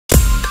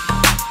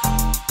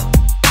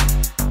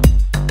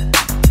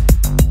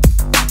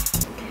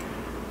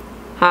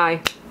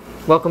Hi,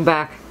 welcome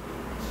back.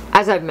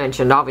 As I've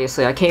mentioned,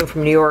 obviously, I came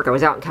from New York. I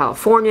was out in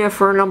California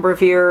for a number of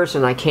years,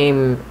 and I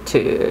came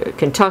to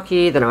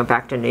Kentucky, then I went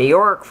back to New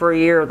York for a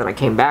year, then I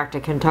came back to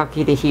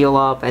Kentucky to heal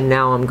up, and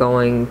now I'm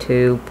going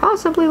to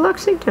possibly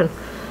Lexington,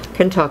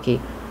 Kentucky,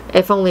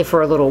 if only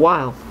for a little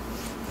while.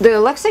 The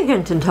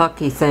Lexington,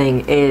 Kentucky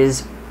thing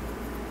is,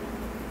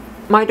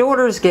 my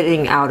daughter's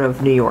getting out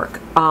of New York.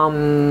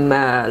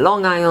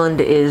 Long Island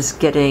is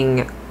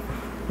getting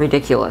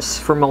ridiculous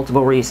for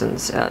multiple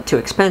reasons. Too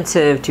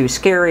expensive, too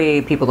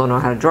scary, people don't know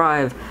how to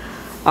drive.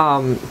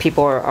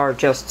 People are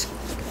just,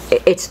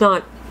 it's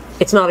not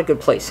a good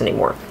place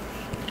anymore.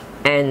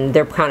 And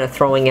they're kind of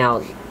throwing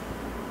out,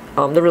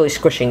 they're really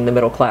squishing the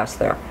middle class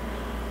there,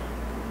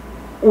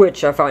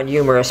 which I find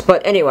humorous.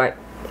 But anyway,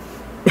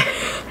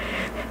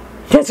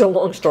 that's a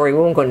long story. We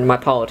won't go into my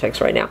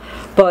politics right now.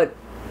 But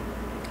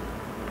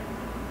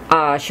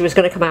she was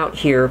going to come out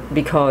here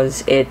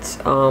because it's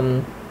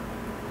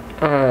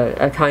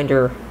a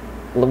kinder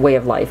way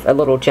of life, a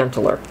little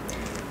gentler,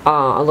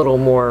 a little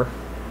more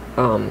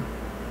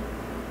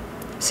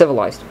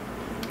civilized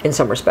in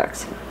some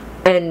respects.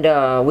 And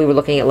we were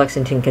looking at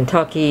Lexington,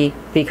 Kentucky,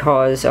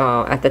 because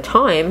at the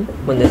time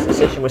when this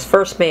decision was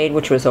first made,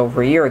 which was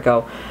over a year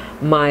ago,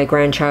 my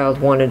grandchild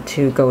wanted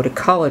to go to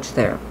college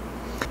there.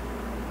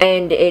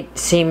 And it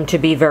seemed to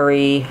be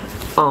very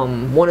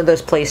one of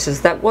those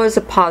places that was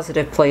a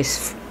positive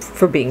place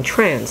for being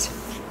trans.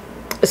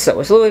 So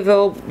was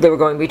Louisville. They were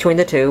going between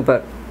the two,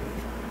 but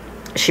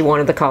she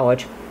wanted the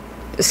college.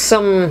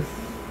 Some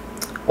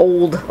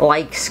old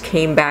likes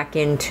came back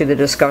into the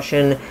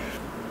discussion.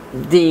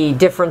 The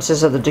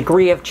differences of the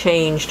degree have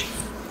changed,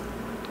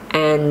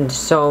 and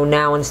so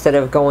now instead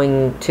of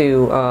going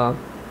to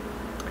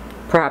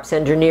perhaps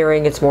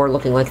engineering, it's more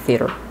looking like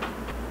theater.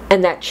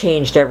 And that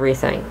changed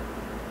everything.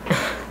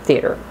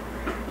 Theater.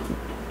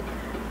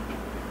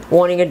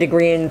 Wanting a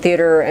degree in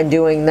theater and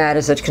doing that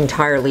is an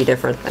entirely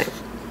different thing.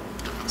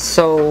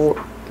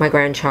 So my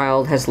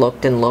grandchild has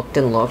looked and looked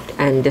and looked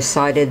and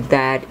decided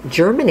that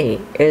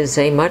Germany is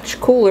a much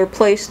cooler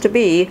place to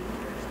be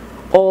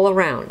all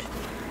around.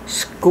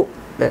 School,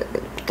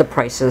 the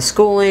price of the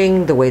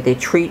schooling, the way they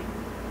treat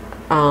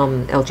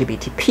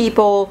LGBT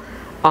people,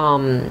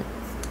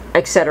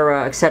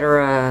 etc.,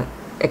 etc.,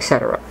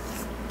 etc.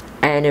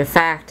 And in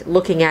fact,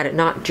 looking at it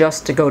not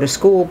just to go to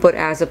school, but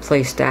as a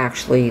place to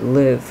actually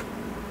live.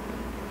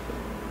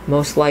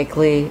 Most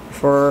likely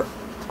for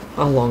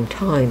a long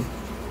time.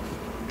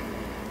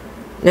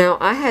 Now,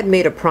 I had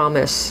made a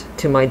promise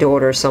to my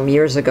daughter some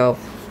years ago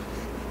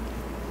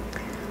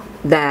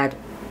that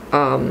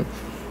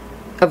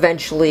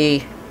eventually,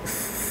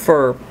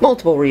 for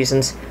multiple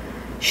reasons,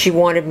 she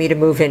wanted me to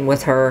move in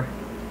with her.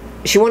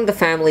 She wanted the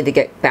family to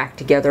get back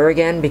together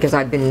again because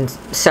I'd been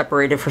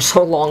separated for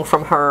so long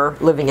from her,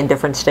 living in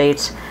different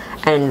states.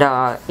 And,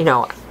 you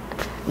know,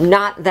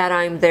 not that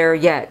I'm there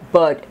yet,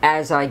 but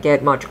as I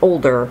get much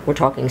older, we're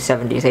talking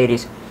 70s,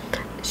 80s,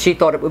 she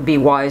thought it would be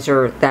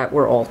wiser that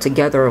we're all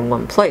together in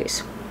one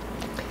place.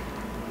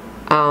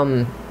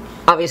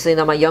 Obviously,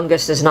 now my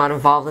youngest is not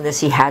involved in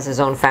this. He has his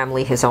own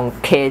family, his own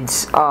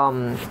kids.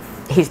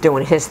 He's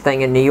doing his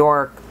thing in New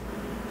York.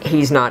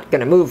 He's not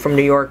going to move from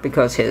New York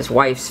because his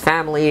wife's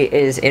family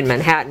is in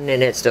Manhattan,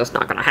 and it's just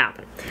not going to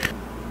happen.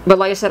 But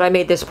like I said, I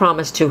made this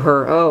promise to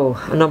her,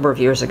 a number of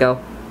years ago,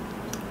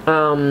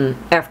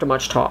 after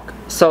much talk.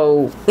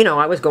 So, you know,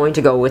 I was going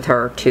to go with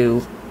her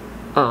to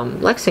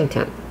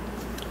Lexington.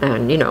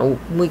 And, you know,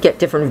 we get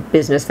different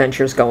business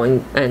ventures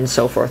going and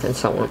so forth and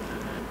so on.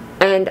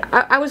 And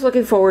I was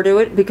looking forward to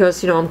it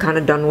because, you know, I'm kind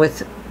of done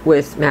with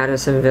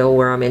Madisonville,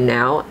 where I'm in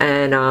now.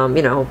 And,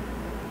 you know,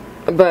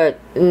 but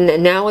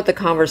now with the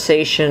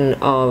conversation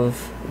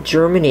of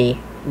Germany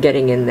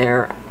getting in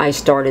there, I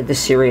started to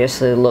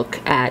seriously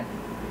look at,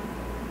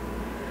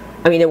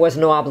 I mean, there was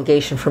no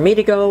obligation for me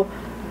to go,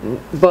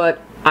 but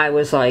I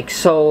was like,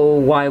 so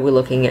why are we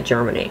looking at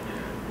Germany?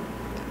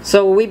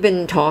 So we've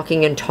been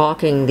talking and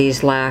talking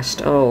these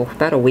last,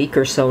 about a week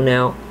or so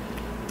now.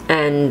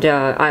 And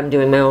I'm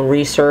doing my own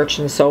research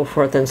and so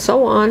forth and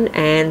so on.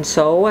 And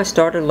so I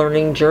started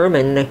learning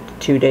German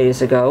 2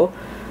 days ago.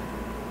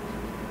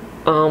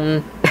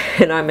 And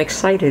I'm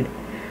excited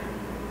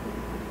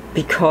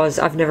because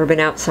I've never been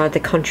outside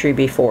the country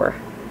before.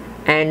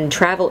 And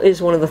travel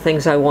is one of the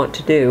things I want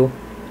to do.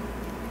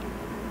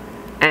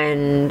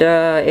 And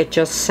it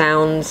just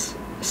sounds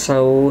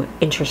so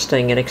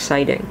interesting and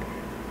exciting.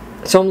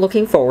 So I'm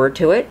looking forward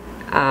to it.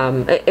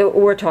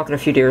 We're talking a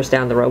few years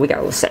down the road. We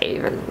gotta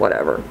save and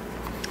whatever.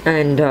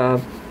 And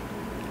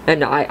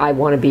I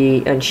want to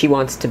be, and she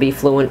wants to be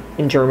fluent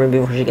in German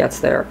before she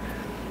gets there.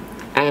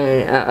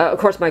 And of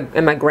course, my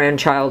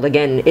grandchild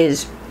again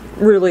is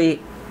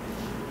really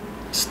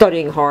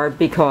studying hard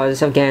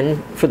because,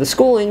 again, for the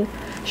schooling,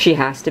 she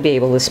has to be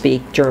able to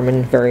speak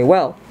German very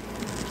well.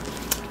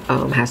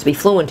 Has to be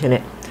fluent in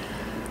it.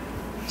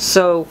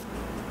 So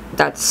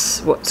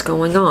that's what's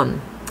going on.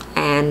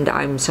 and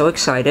I'm so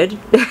excited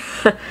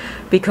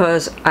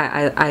because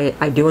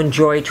I do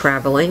enjoy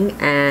traveling,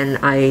 and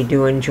I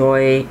do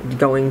enjoy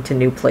going to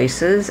new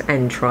places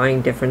and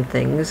trying different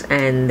things,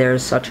 and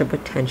there's such a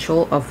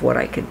potential of what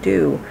I could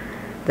do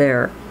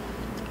there,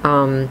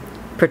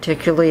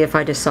 particularly if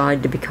I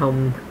decide to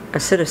become a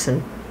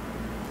citizen.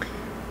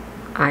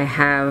 I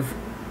have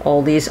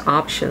all these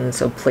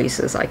options of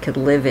places I could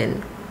live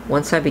in.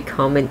 Once I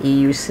become an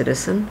EU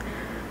citizen,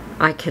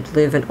 I could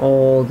live in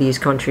all these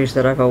countries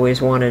that I've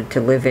always wanted to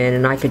live in,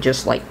 and I could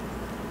just like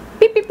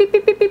beep beep beep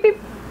beep beep beep beep.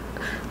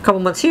 A couple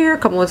months here, a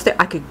couple months there.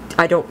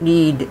 I don't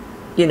need,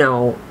 you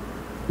know,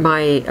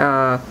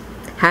 my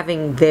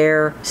having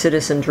their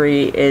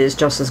citizenry is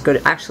just as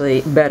good,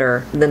 actually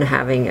better than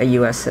having a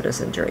US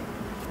citizenry.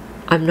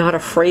 I'm not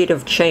afraid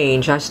of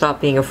change. I stopped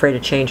being afraid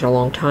of change a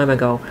long time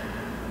ago.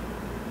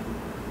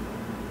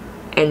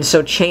 And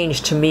so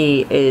change to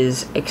me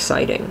is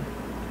exciting.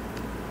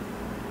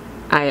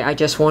 I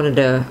just wanted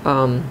to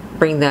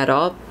bring that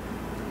up,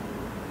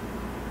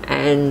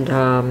 and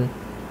I'm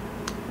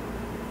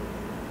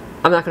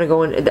not going to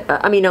go in.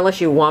 I mean,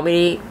 unless you want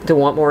me to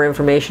want more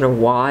information of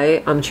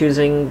why I'm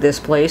choosing this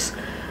place,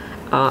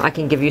 I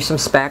can give you some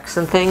specs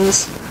and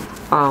things.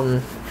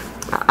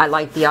 I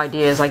like the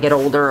idea as I get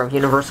older of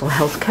universal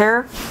health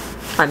care.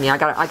 I mean, I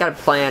got a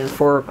plan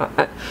for.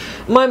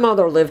 My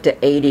mother lived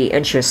to 80,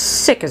 and she was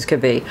sick as could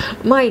be.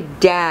 My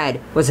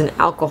dad was an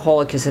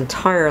alcoholic his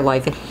entire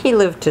life, and he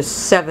lived to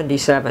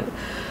 77.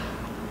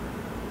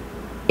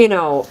 You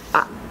know,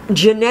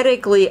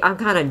 genetically, I'm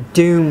kind of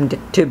doomed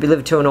to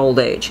live to an old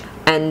age,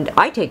 and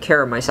I take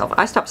care of myself.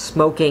 I stopped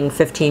smoking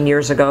 15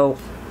 years ago.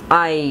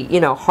 I, you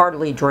know,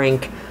 hardly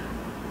drink.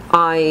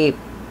 I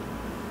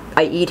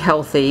eat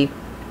healthy.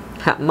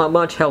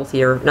 Much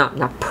healthier,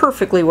 not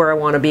perfectly where I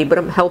want to be, but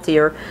I'm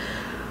healthier.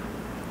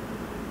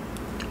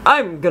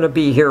 I'm gonna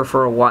be here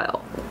for a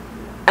while,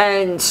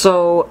 and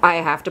so I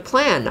have to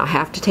plan. I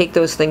have to take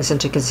those things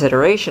into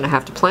consideration. I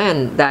have to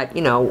plan that,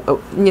 you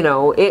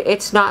know,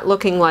 it's not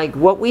looking like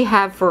what we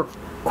have for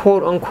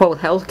quote unquote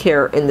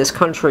healthcare in this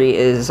country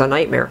is a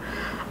nightmare,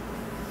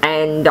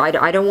 and I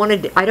don't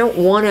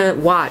want to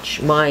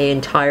watch my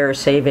entire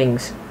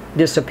savings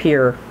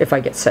disappear if I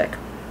get sick.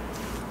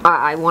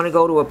 I want to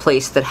go to a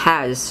place that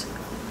has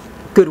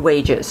good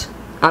wages.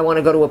 I want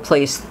to go to a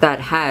place that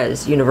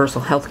has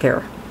universal health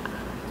care.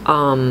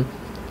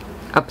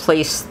 A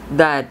place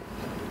that...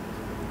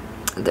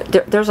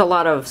 There's a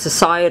lot of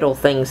societal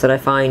things that I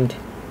find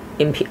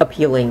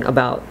appealing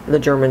about the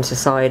German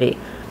society.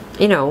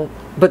 You know,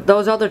 but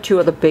those other two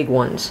are the big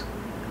ones.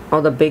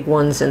 Are the big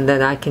ones, and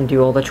then I can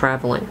do all the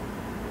traveling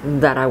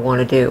that I want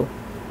to do.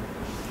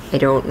 I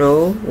don't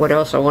know what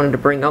else I wanted to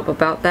bring up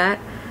about that.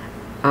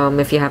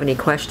 If you have any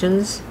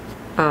questions,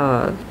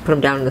 put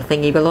them down in the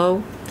thingy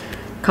below.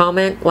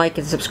 Comment, like,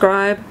 and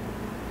subscribe.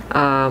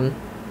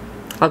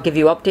 I'll give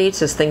you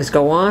updates as things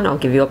go on. I'll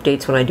give you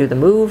updates when I do the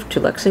move to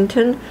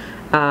Lexington.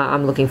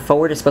 I'm looking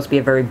forward. It's supposed to be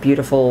a very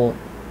beautiful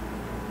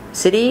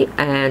city,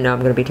 and I'm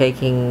going to be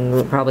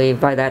taking, probably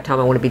by that time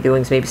I want to be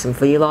doing maybe some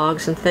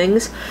vlogs and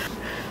things.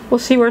 We'll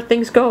see where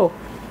things go.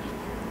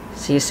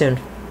 See you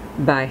soon.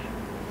 Bye.